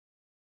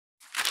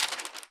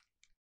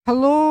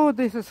Hello,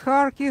 this is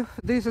Kharkiv.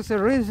 This is a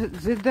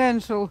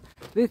residential,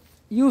 it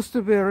used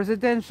to be a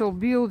residential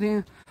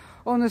building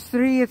on the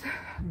street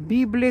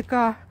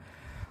Biblica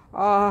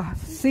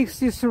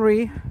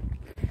 63.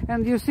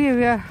 And you see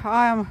where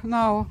I am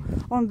now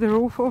on the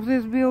roof of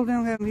this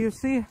building, and you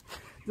see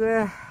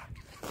the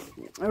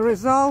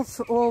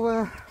results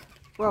of,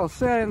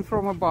 shelling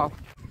from above.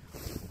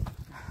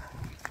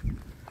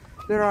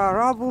 There are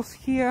rubbles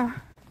here.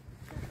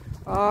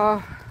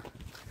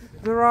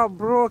 There are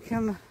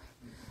broken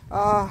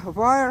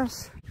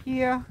wires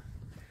here.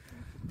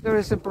 There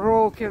is a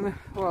broken,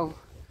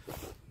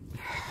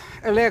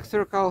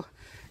 electrical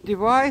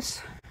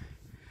device.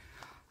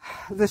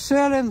 The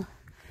shelling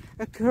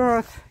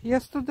occurred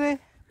yesterday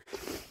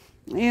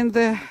in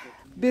the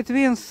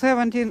between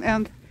 17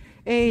 and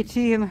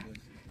 18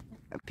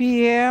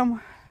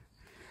 p.m.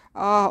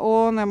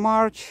 On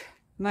March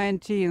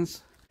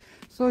 19th.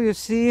 So you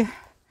see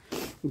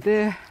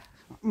the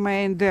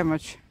main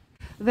damage.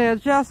 The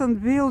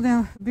adjacent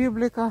building,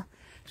 Biblica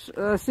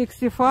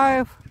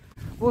 65,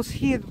 was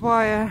hit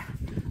by a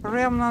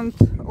remnant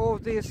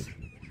of this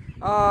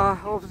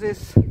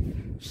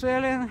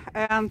shelling,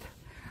 and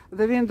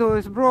the window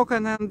is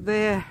broken, and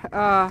the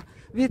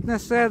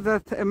witness said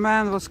that a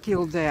man was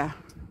killed there.